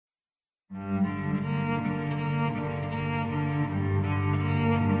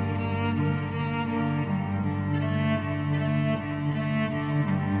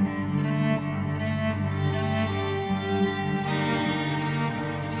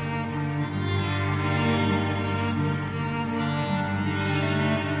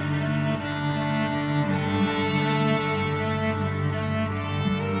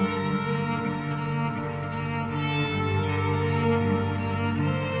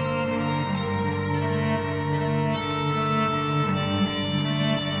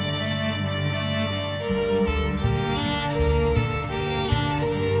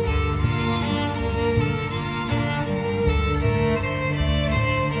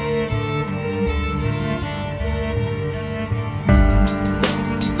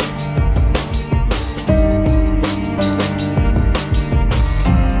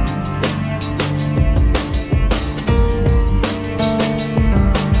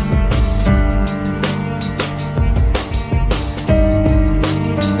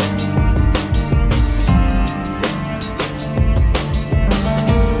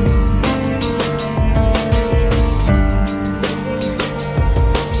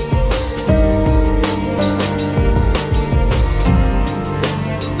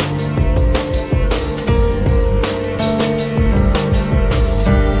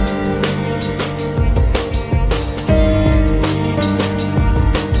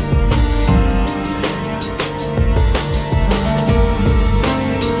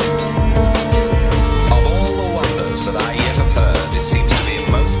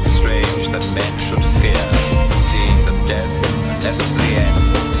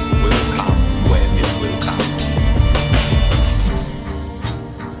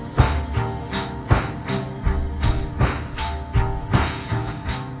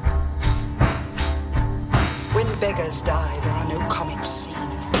beggars die, there are no comics seen.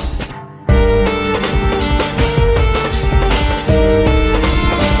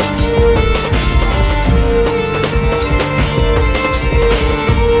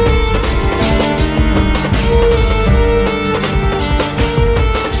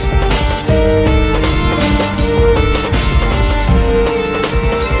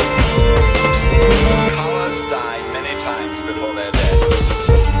 Cowards die many times before their death.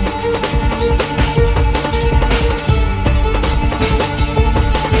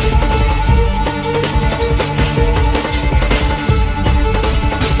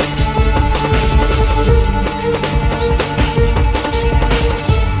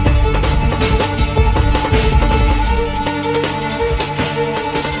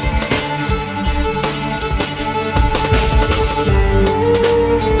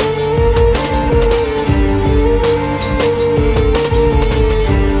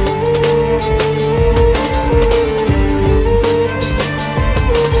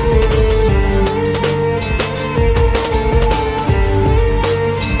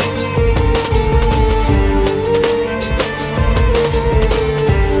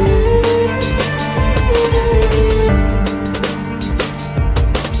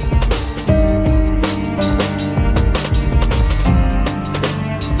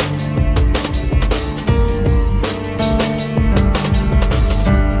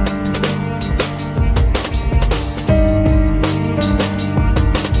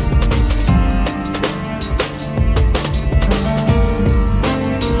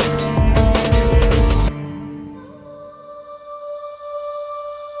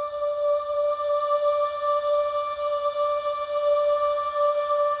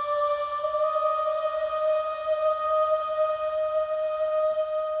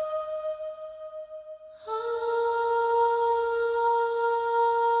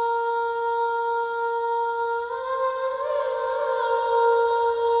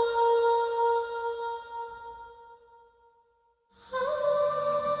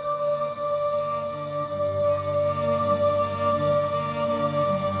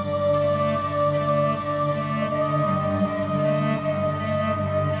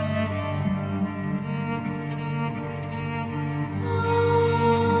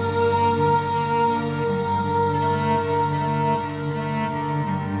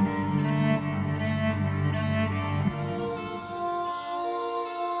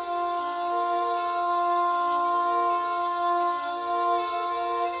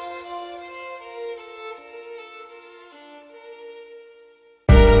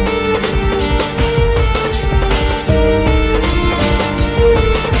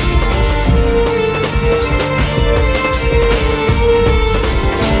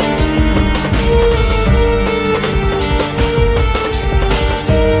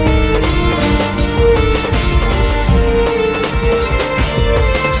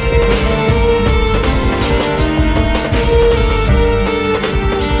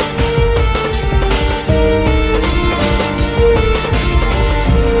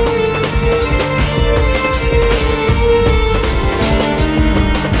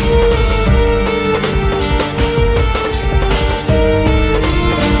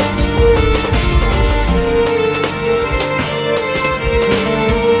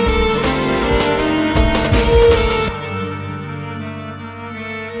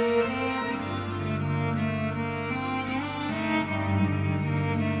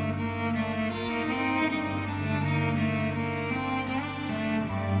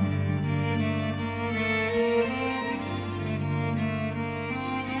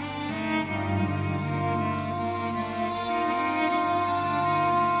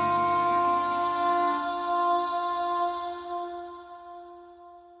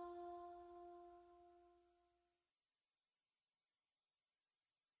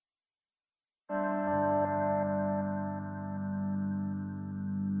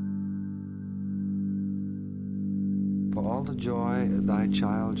 all the joy thy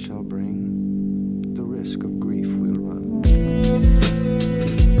child shall bring, the risk of grief we'll run.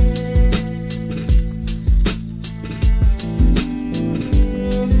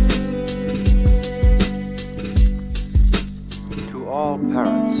 To all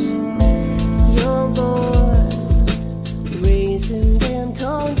parents, you're born, raised and then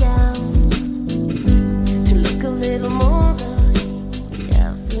torn down, to look a little more like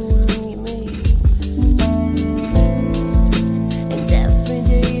everyone you meet. And every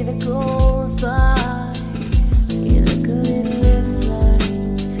day that goes by, you look a little less like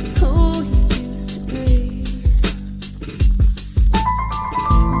who you used to be.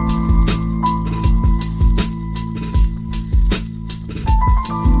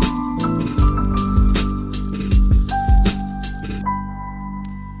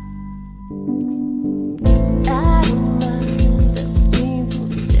 I don't mind the people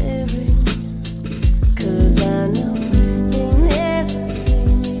staring, 'cause I know they never see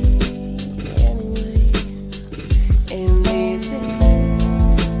me anyway. In these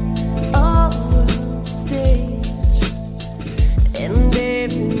days, all the world's a stage, and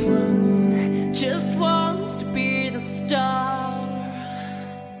everyone just wants to be the star.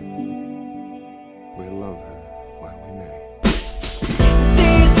 we'll love her while we may.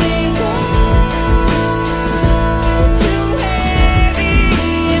 This is all too heavy.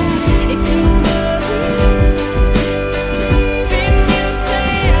 If you believe in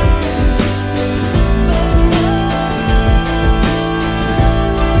yourself, but no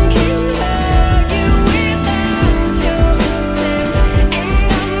one can hug you without your consent, and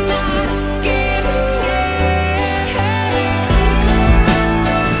I'm not giving in. I don't mind the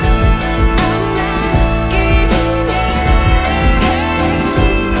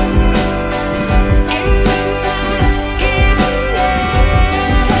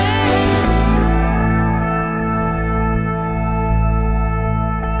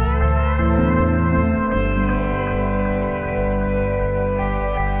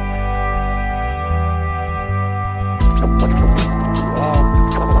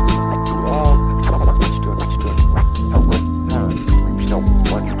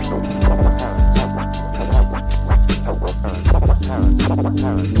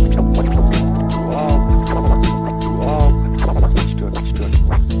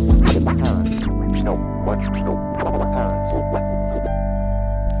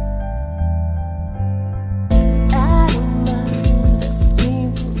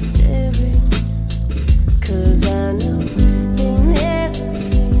people staring, 'cause I know they never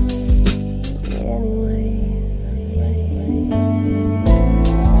see me anyway.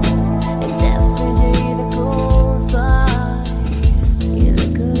 And every day that goes by, you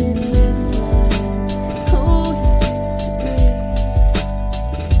look a little less like who you used to be.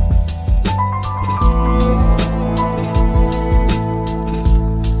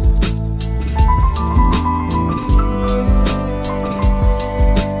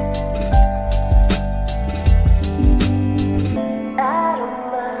 I don't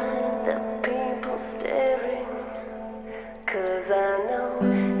mind the people staring, 'cause I know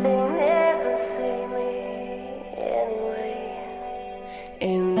they never see me anyway.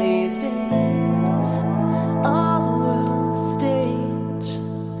 In these days, all the world's a stage,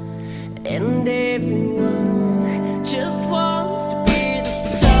 and everyone just wants to be the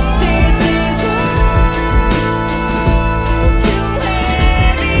star. This is all too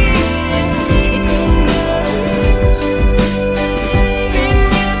heavy. If you believe in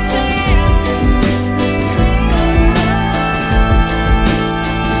yourself, but no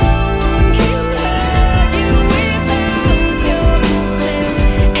one can hug you without your consent,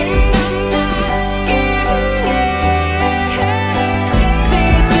 and I'm not giving in.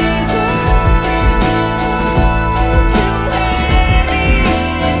 This is all too heavy.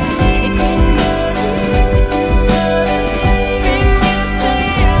 If you believe in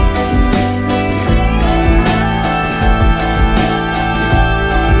yourself, but no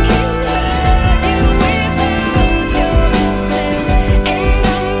one can hug you without your consent, and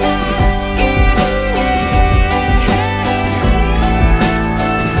I'm not giving in.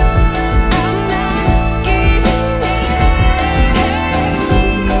 I'm not giving in,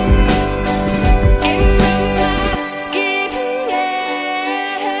 and I'm not giving in.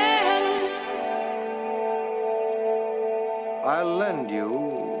 I'll lend you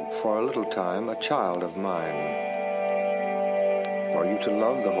for a little time a child of mine, for you to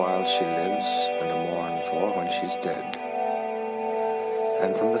love the while she lives and to mourn for when she's dead.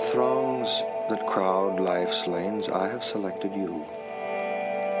 And from the throngs that crowd life's lanes, I have selected you.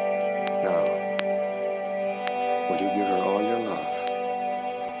 Now, will you give her all your love,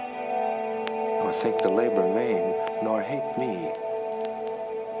 or think the labor vain? nor hate me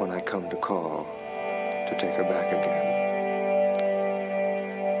when I come to call to take her back again.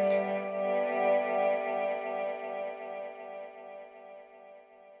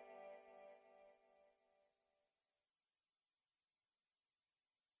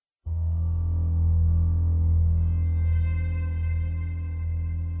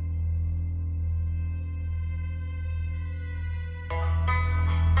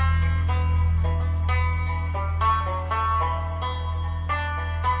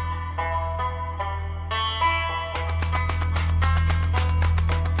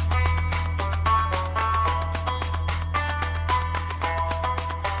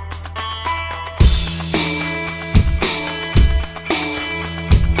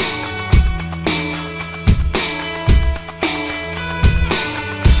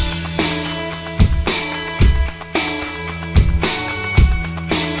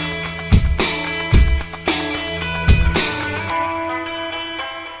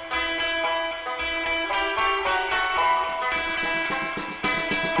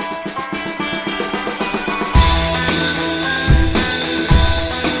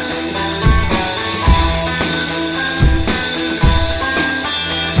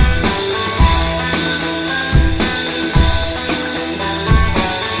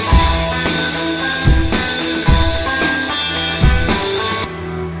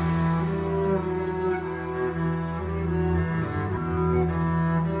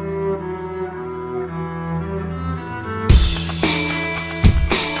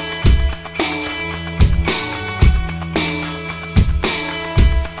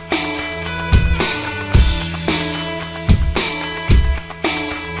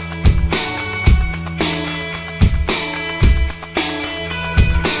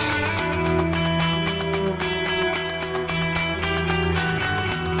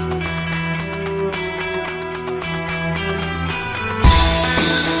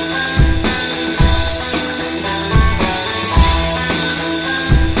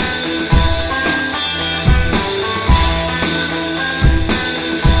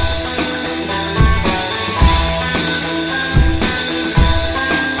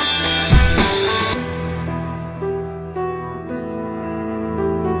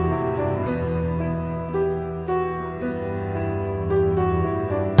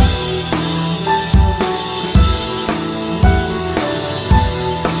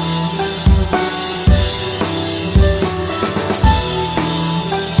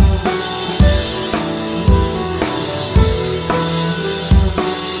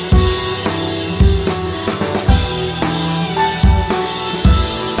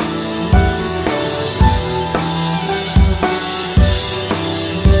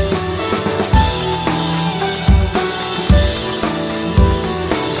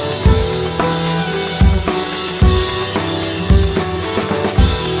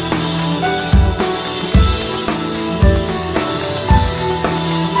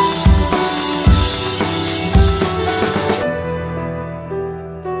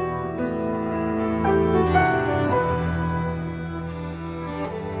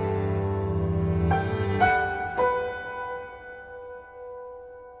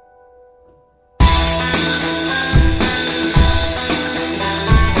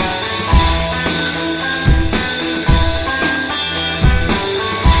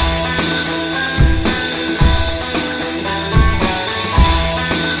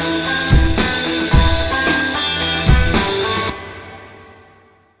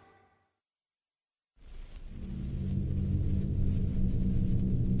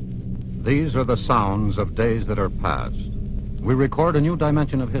 These are the sounds of days that are past. We record a new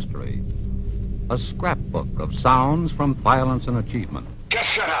dimension of history, a scrapbook of sounds from violence and achievement. Just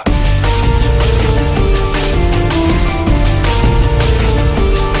shut up!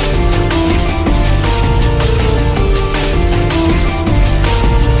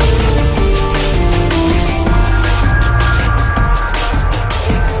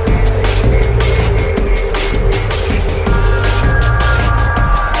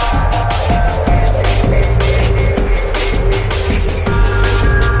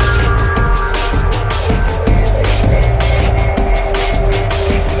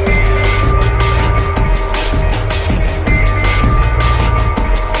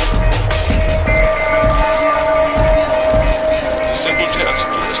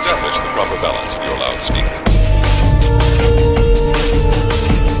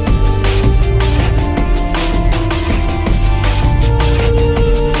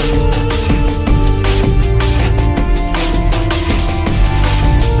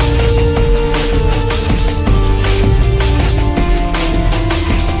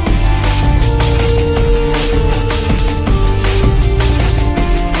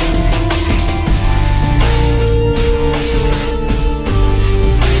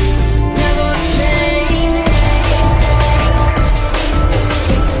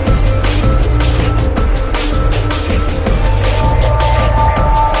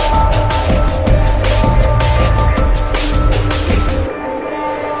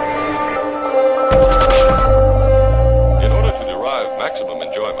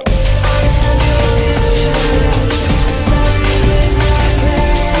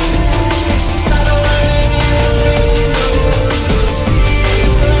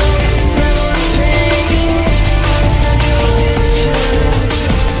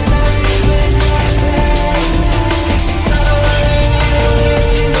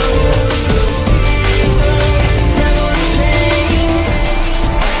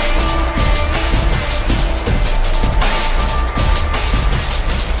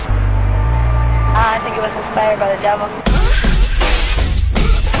 inspired by the devil.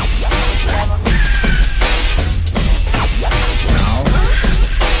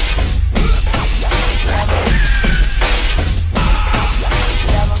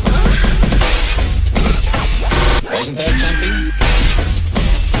 Wasn't that something?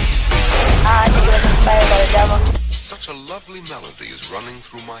 I think it was inspired by the devil. Such a lovely melody is running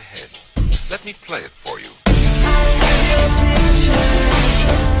through my head. Let me play it for you.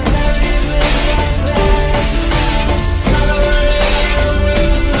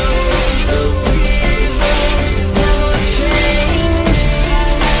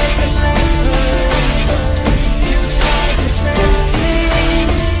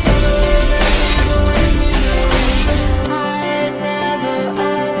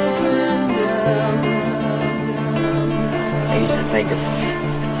 I used to think if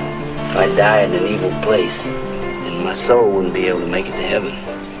I died in an evil place, then my soul wouldn't be able to make it to heaven.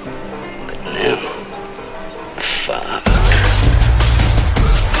 But now, fuck.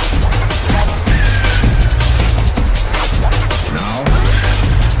 Now?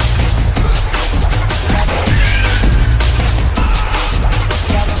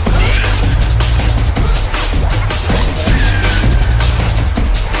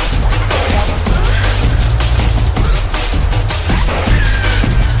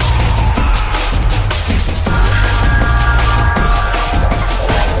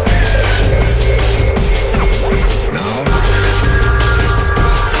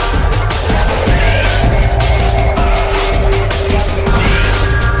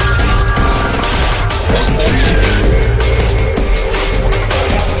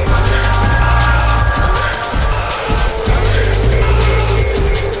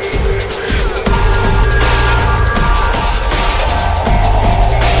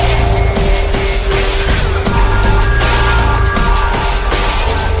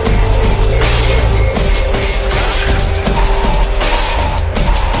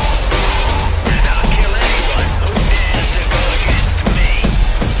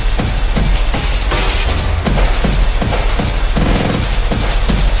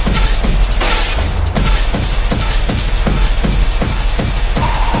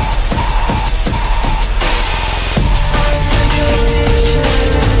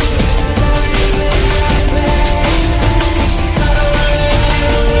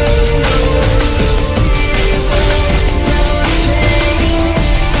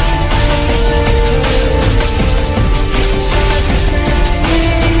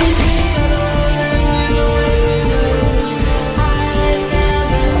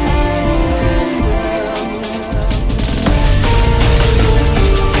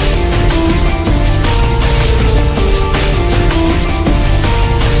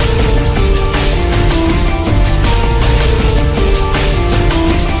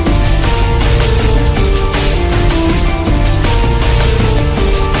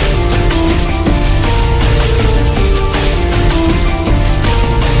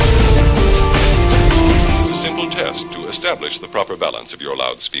 Establish the proper balance of your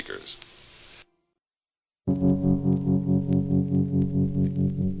loudspeakers.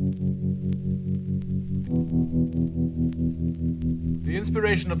 The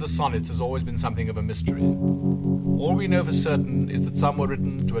inspiration of the sonnets has always been something of a mystery. All we know for certain is that some were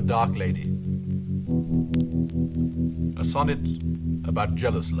written to a dark lady. A sonnet about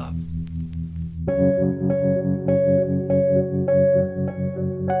jealous love.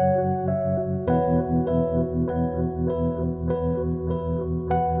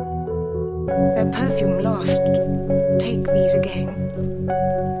 Their perfume lost, take these again.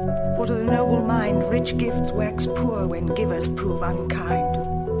 For to the noble mind, rich gifts wax poor when givers prove unkind.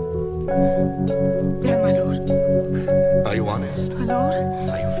 There, my lord. Are you honest? My lord?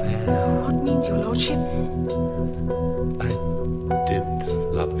 Are you fair? What means your lordship? I did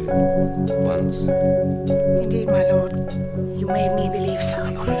love you once. Indeed, my lord, you made me believe so.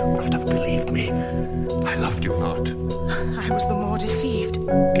 You should not have believed me. I loved you not. I was the more deceived.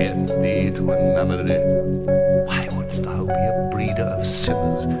 Get thee to a nunnery. Why wouldst thou be a breeder of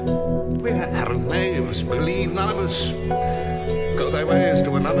sinners? We're arrant knaves, believe none of us. Go thy ways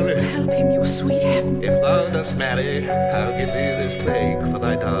to a nunnery. Help him, you sweet heavens. If thou dost marry, I'll give thee this plague for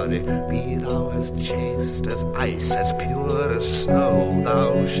thy dowry. Be thou as chaste as ice, as pure as snow,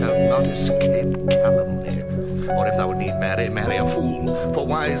 thou shalt not escape calumny. Or if thou would need marry, marry a fool, for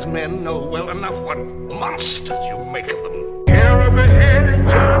wise men know well enough what monsters you make of them. Here overhead is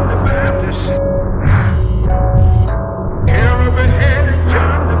John the Baptist. Here overhead is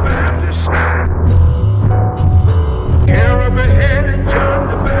John the Baptist. Here overhead is John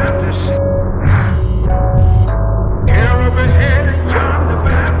the Baptist. Here overhead is John the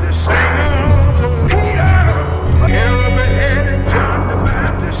Baptist. Sing on,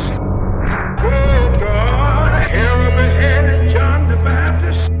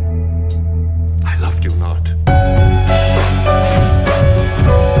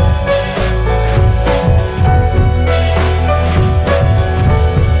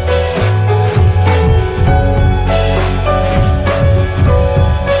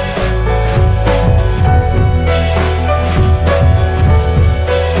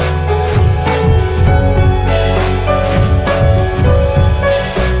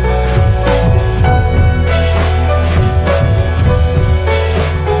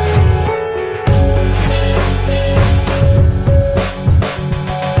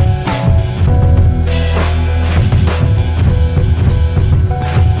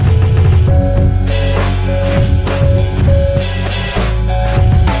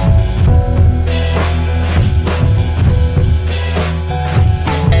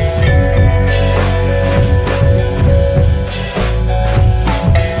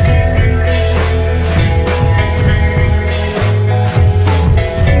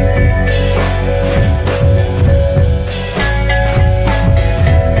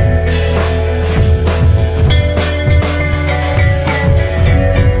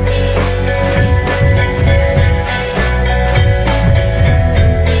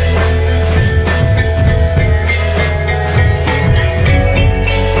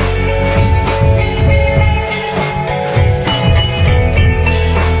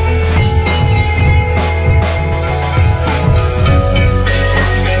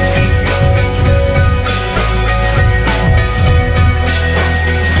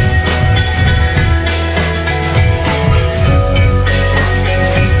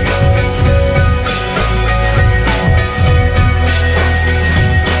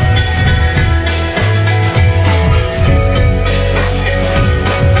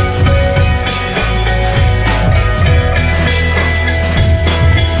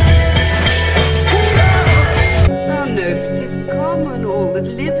 on, all that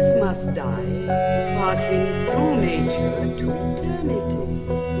lives must die, passing through nature to eternity.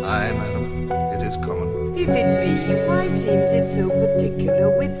 Aye, madam, it is common. If it be, why seems it so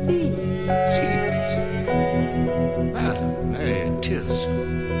particular with thee? Seems? Madam, nay, 'tis.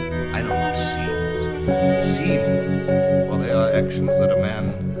 I know not seems. Seem, for they are actions that a man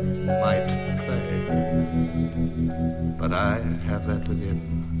might play. But I have that within.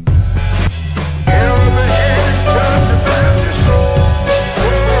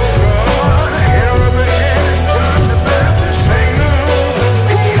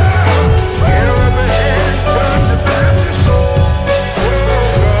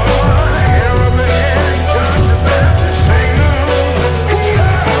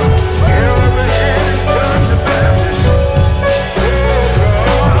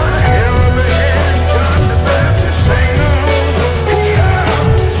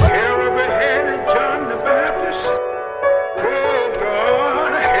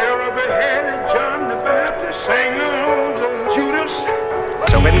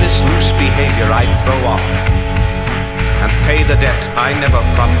 I throw off and pay the debt I never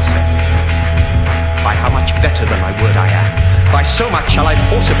promised. By how much better than my word I am, by so much shall I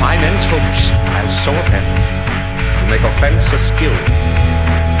falsify men's hopes. I'll so offend to make offense a skill,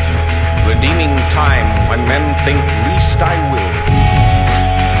 redeeming time when men think least I will.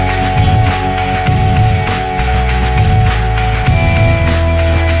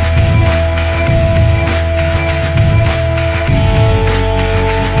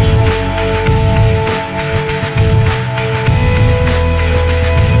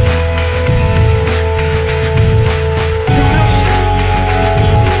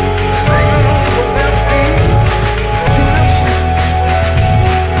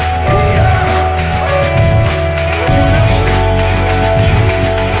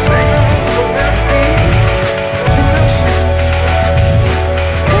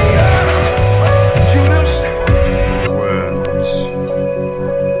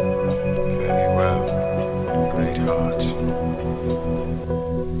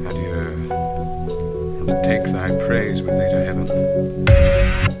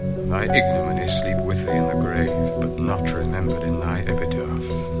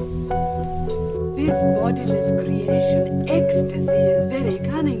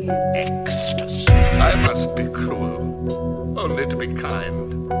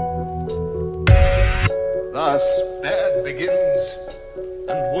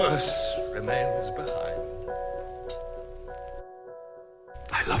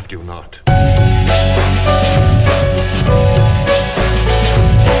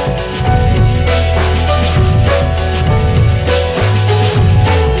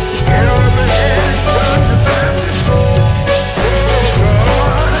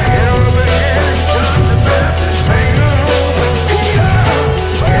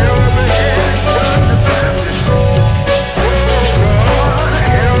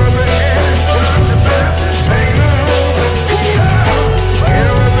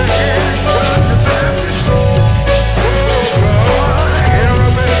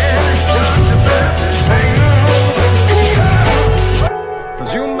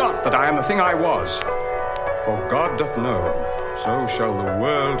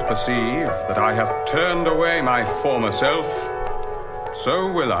 Former self,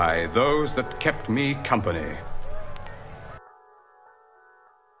 so will I those that kept me company.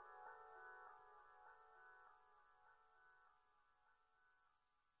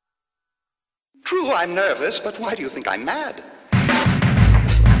 True, I'm nervous, but why do you think I'm mad?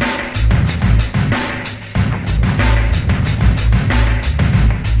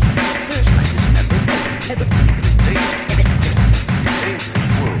 First, I dismembered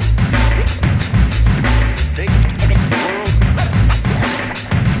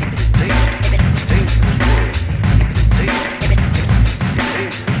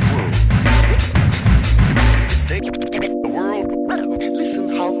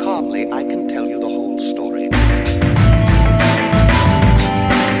I can tell you the whole story.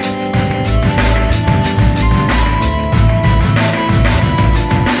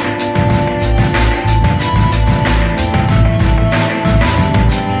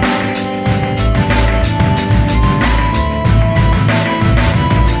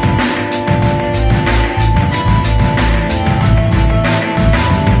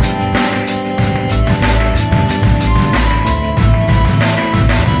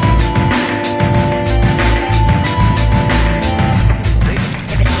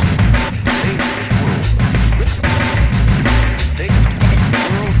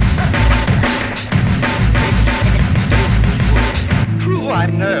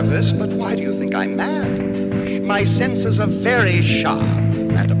 ears are very sharp,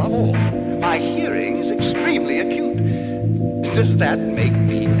 and above all, my hearing is extremely acute. Does that make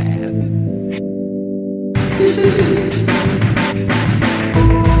me mad?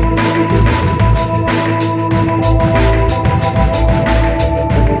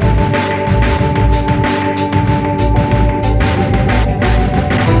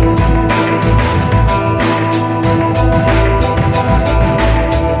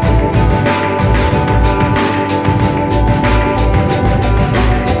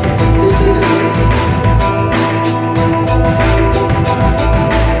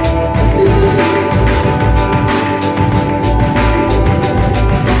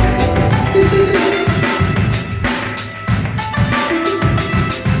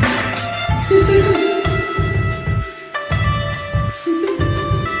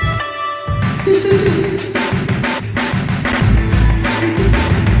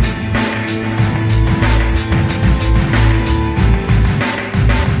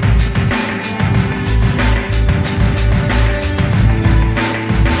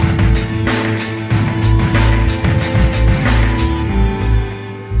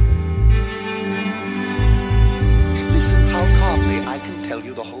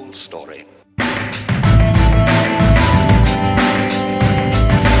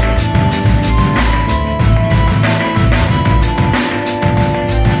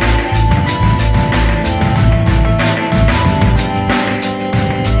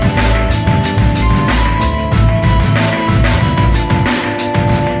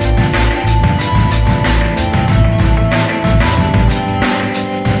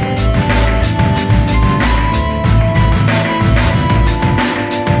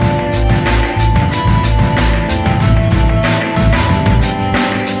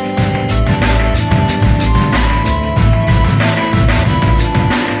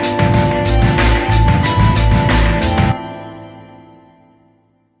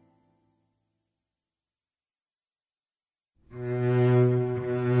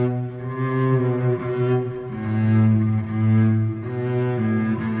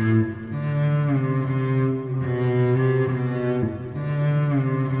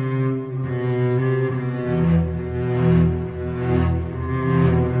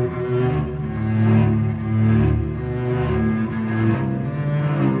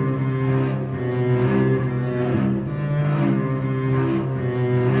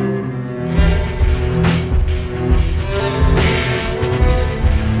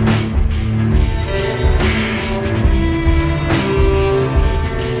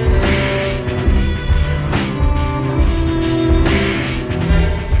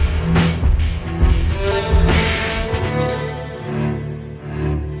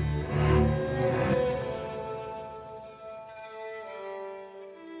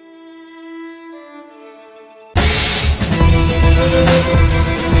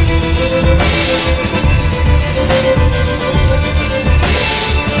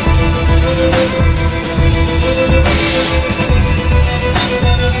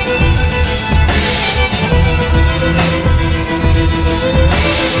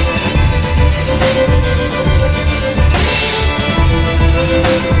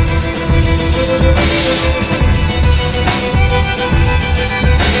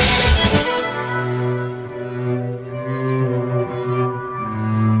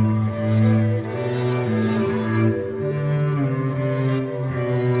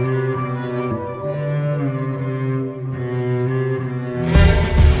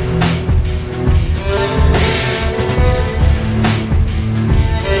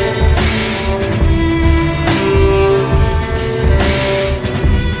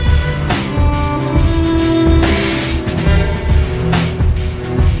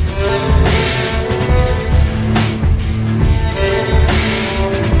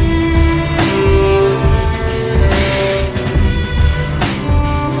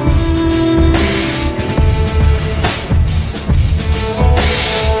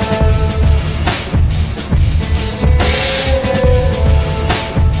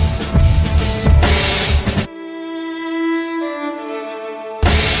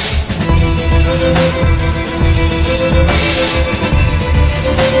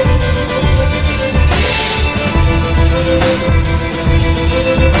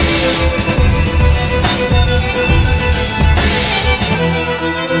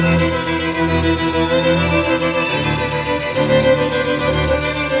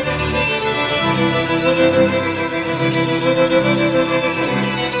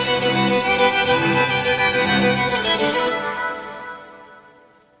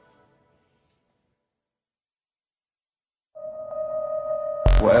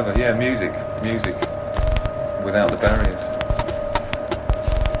 Whatever, yeah, music. without the barriers.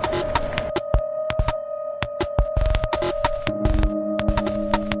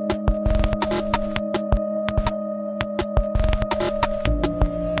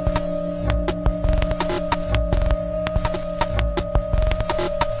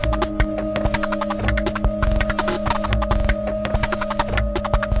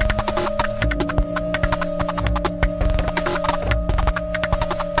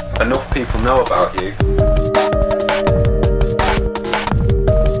 Enough people know about you.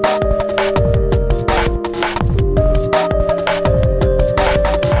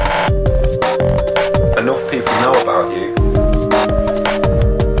 Enough people know about you.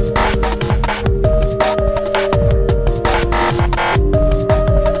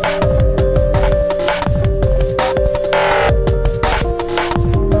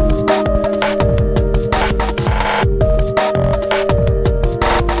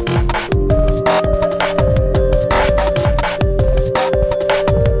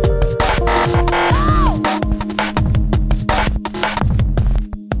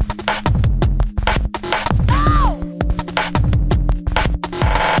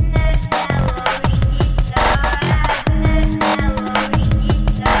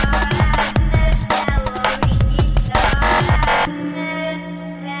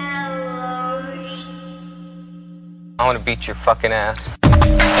 I want to beat your fucking ass.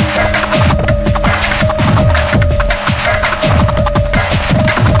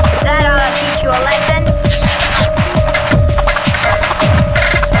 That ought to teach you a lesson.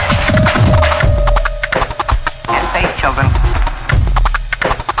 And faith, children.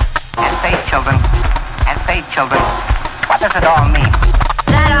 And faith, children. And faith, children. What does it all mean?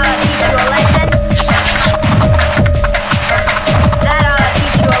 That ought to teach you a lesson. That ought to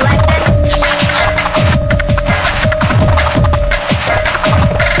teach you a lesson.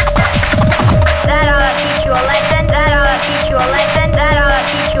 That ought to teach you a lesson. That ought to teach you a lesson. That ought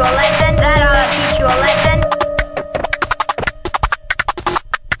to teach you a lesson. That ought to teach you a lesson.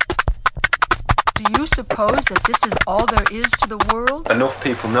 Do you suppose that this is all there is to the world? Enough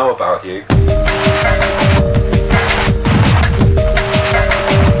people know about you.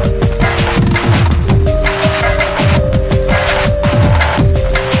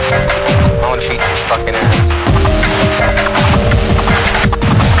 I want to beat your fucking ass.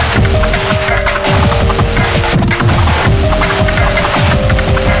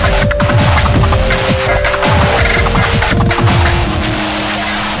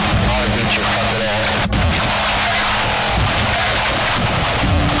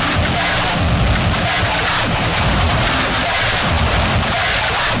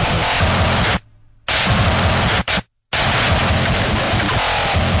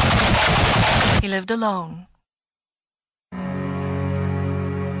 He lived alone.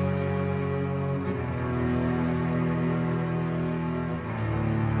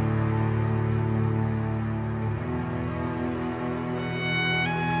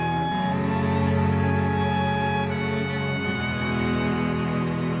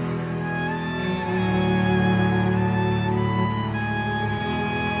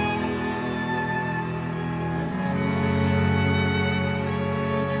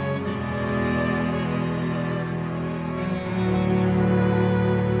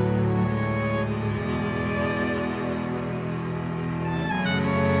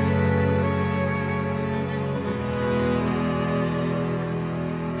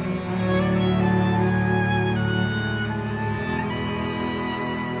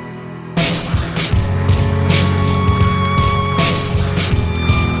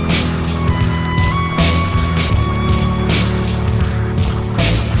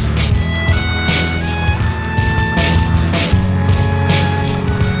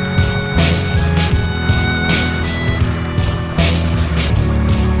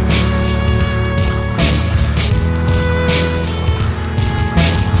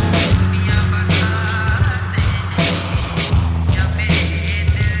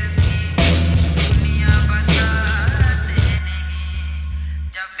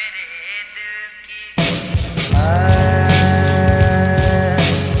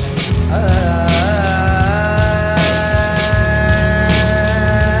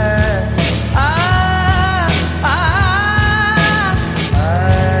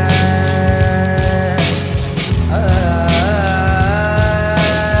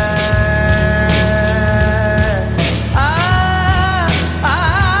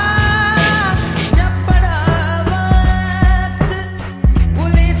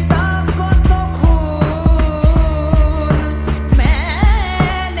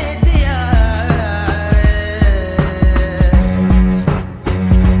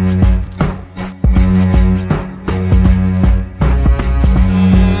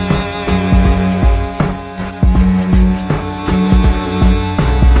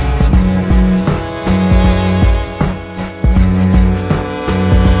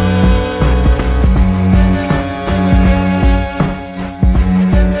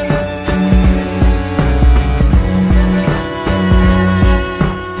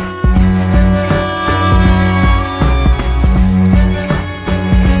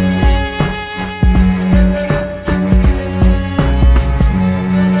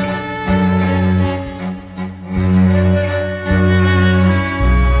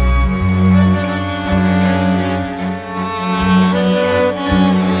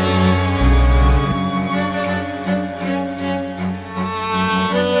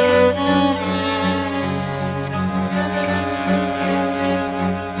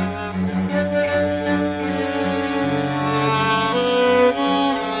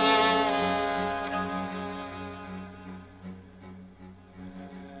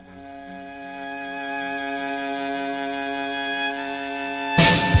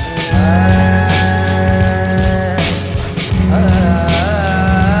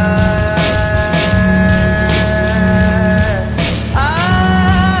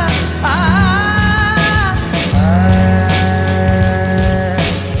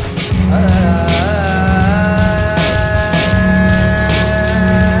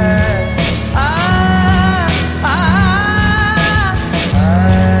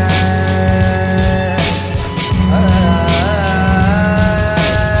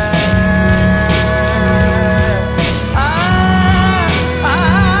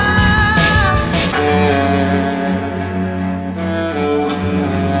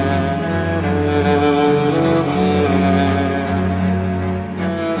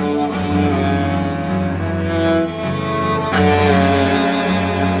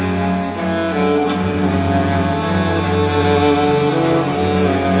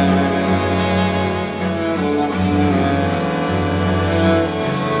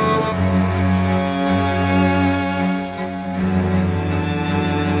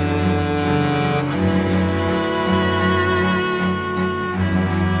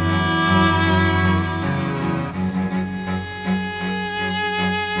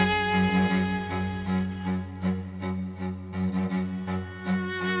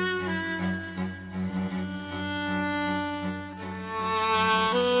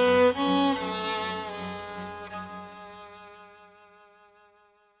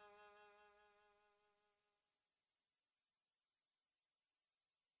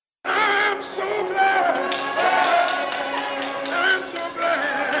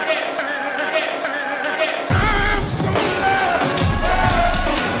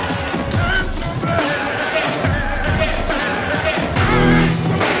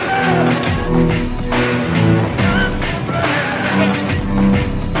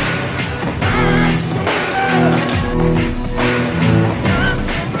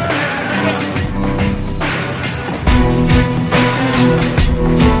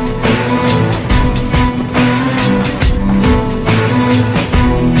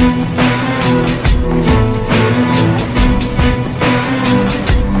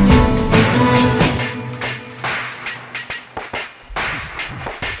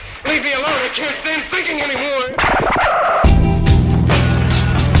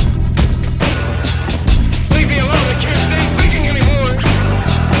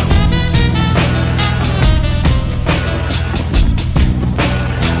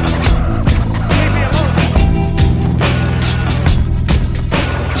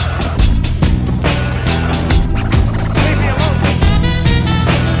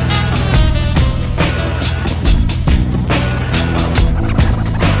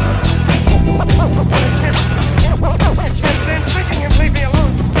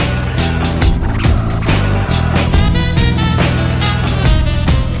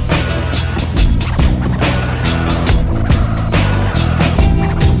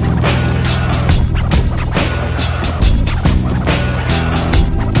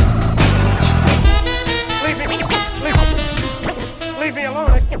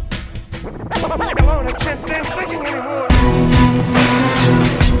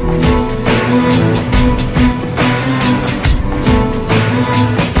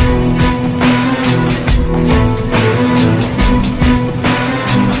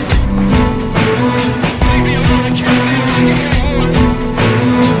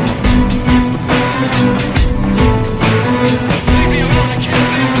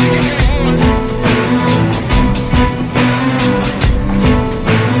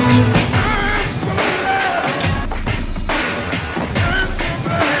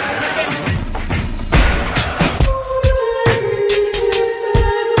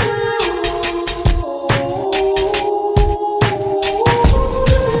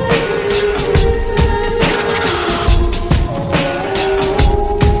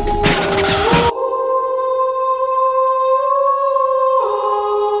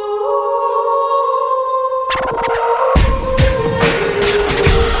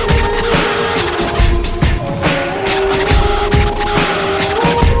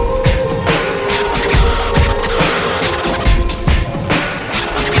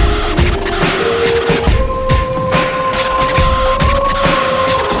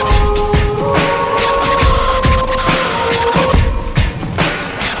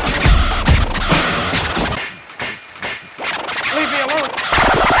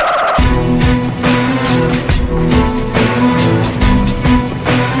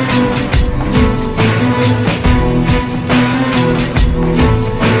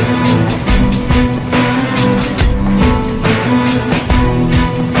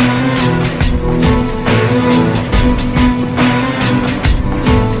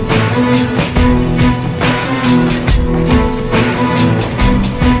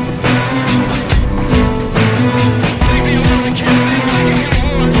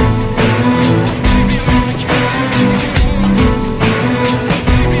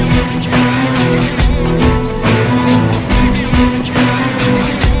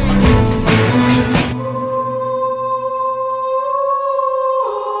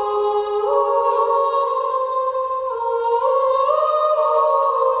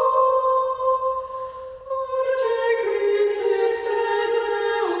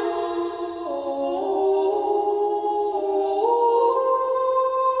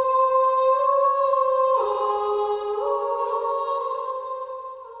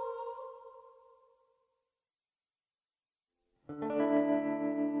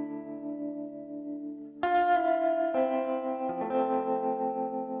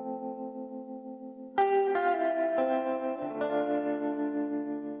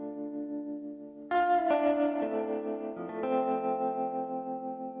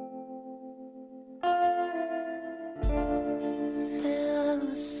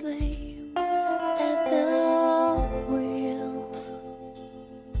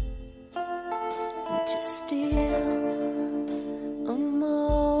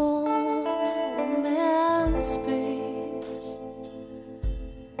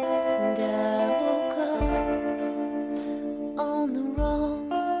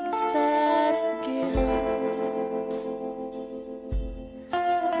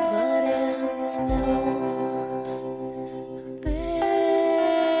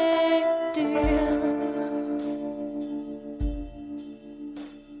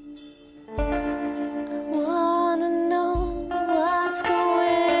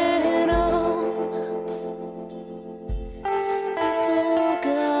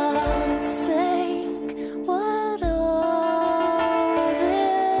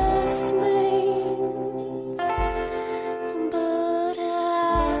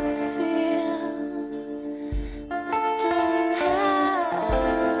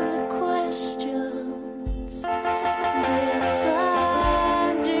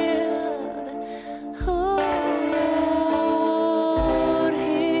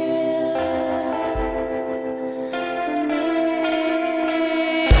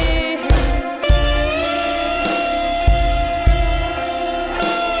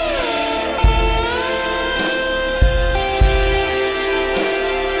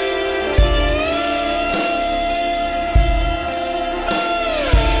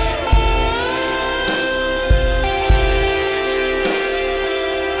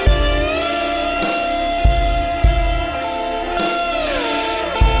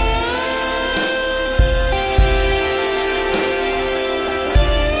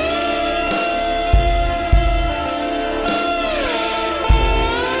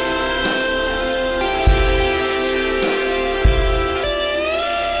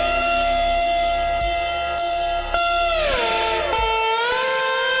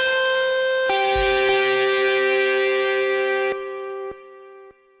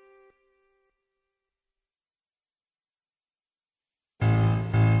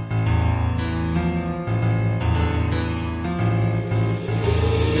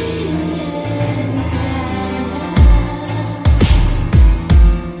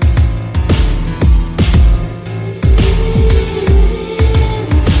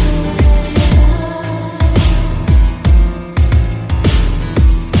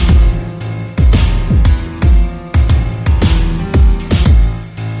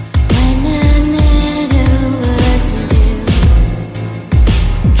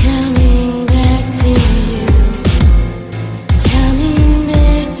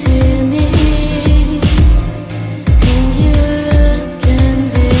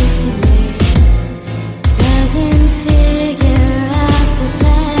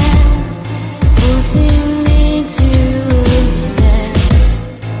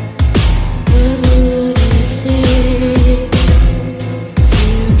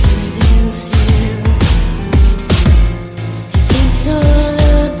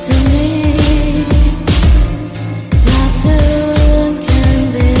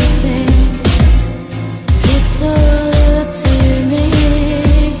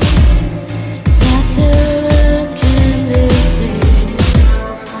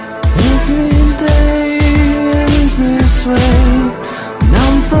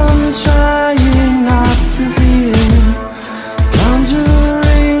 trying not to feel,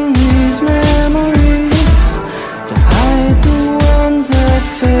 conjuring these memories to hide the ones that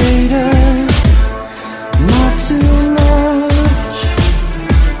faded. Not too much.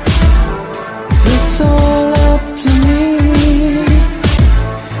 If it's all up to me,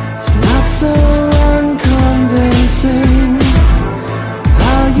 it's not so unconvincing.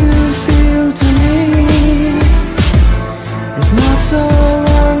 How you feel to me is not so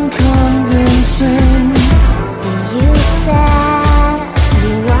unconvincing. You said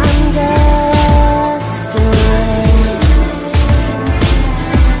you understood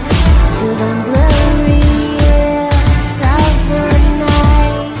to the blurry years of the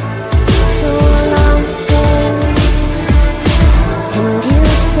night so long ago, and you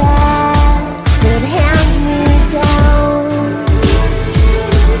said you'd hand me down.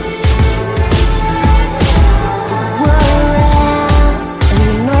 We're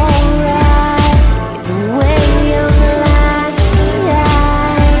and alright the way you lie,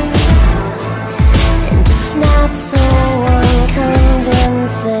 and it's not so unconvincing.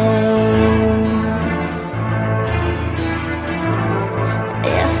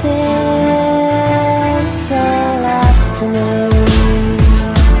 If it's all up to me,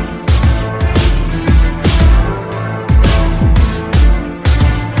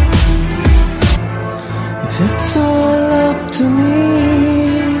 If it's all up to me,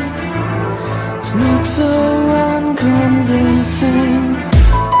 it's not so unconvincing.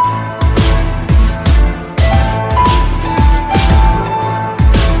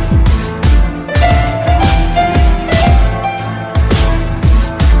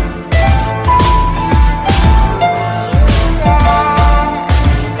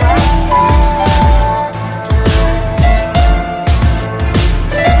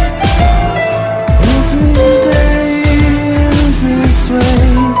 Every day ends this way,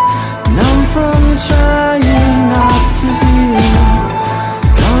 numb from trying not to feel,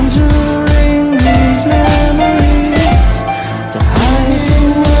 conjuring these memories to hide the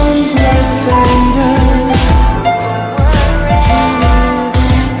ones that faded.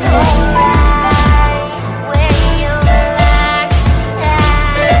 it's alright where you lie.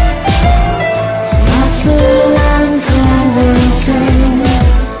 It's not so unconvincing.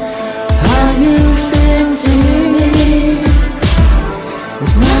 How you feel to me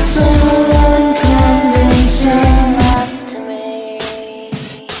is not so